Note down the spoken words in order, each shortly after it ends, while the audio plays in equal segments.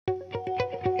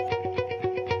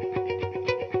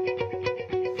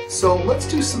So let's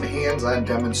do some hands-on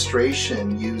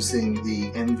demonstration using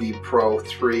the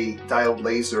PRO3 diode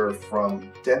laser from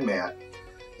DenMat.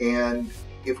 And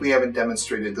if we haven't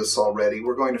demonstrated this already,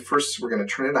 we're going to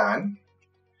turn it on,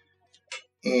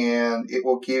 and it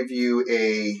will give you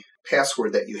a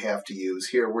password that you have to use.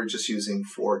 Here we're just using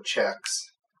 4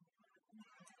 checks.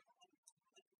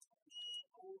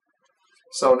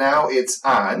 So now it's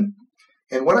on.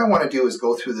 And what I want to do is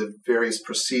go through the various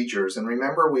procedures. And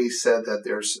remember, we said that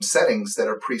there's some settings that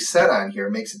are preset on here.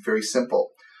 It makes it very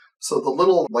simple. So the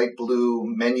little light blue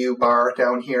menu bar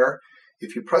down here,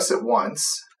 if you press it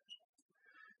once,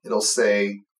 it'll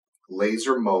say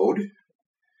laser mode.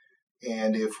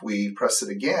 And if we press it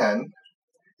again,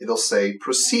 it'll say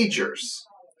procedures.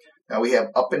 Now we have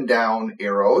up and down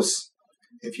arrows.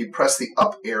 If you press the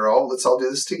up arrow, let's all do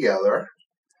this together.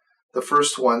 The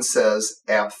first one says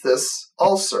Aphthous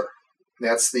Ulcer.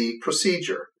 That's the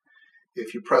procedure.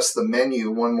 If you press the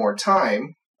menu one more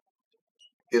time,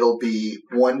 it'll be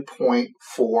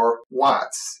 1.4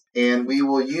 watts. And we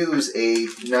will use a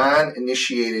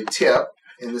non-initiated tip,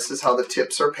 and this is how the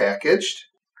tips are packaged.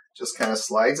 Just kind of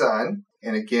slides on.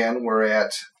 And again, we're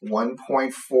at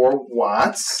 1.4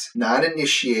 watts,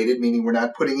 non-initiated, meaning we're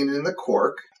not putting it in the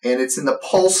cork. And it's in the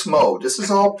pulse mode. This is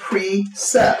all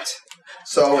preset.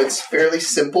 So it's fairly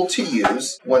simple to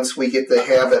use once we get the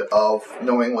habit of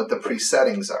knowing what the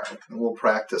presettings are. And we'll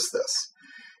practice this.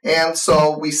 And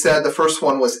so we said the first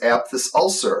one was Aphthous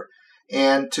ulcer.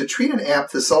 And to treat an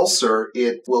Aphthous ulcer,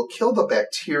 it will kill the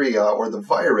bacteria or the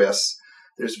virus.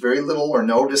 There's very little or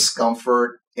no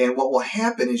discomfort. And what will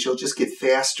happen is you'll just get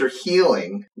faster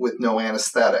healing with no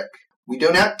anesthetic. We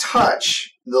do not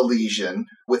touch the lesion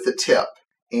with the tip.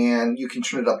 And you can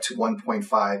turn it up to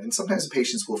 1.5, and sometimes the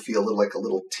patients will feel like a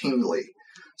little tingly.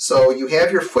 So you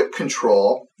have your foot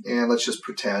control, and let's just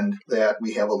pretend that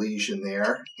we have a lesion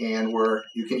there, and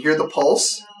you can hear the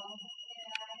pulse.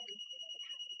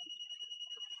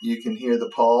 You can hear the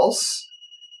pulse,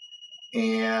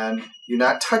 and you're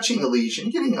not touching the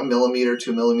lesion. You're getting 1 millimeter,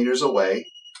 2 millimeters away.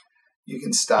 You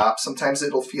can stop. Sometimes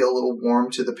it'll feel a little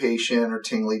warm to the patient or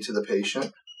tingly to the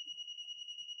patient.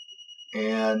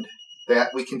 And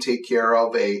that we can take care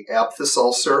of a Aphthous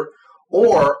ulcer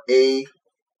or a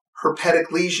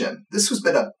herpetic lesion. This has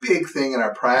been a big thing in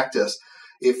our practice.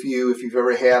 If you've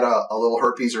ever had a little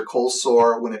herpes or cold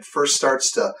sore, when it first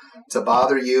starts to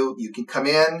bother you, you can come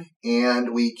in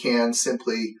and we can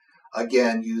simply,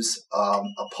 again, use a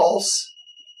pulse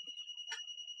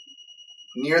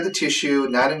near the tissue,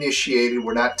 not initiated.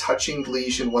 We're not touching the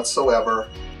lesion whatsoever.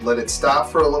 Let it stop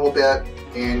for a little bit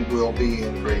and we'll be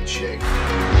in great shape.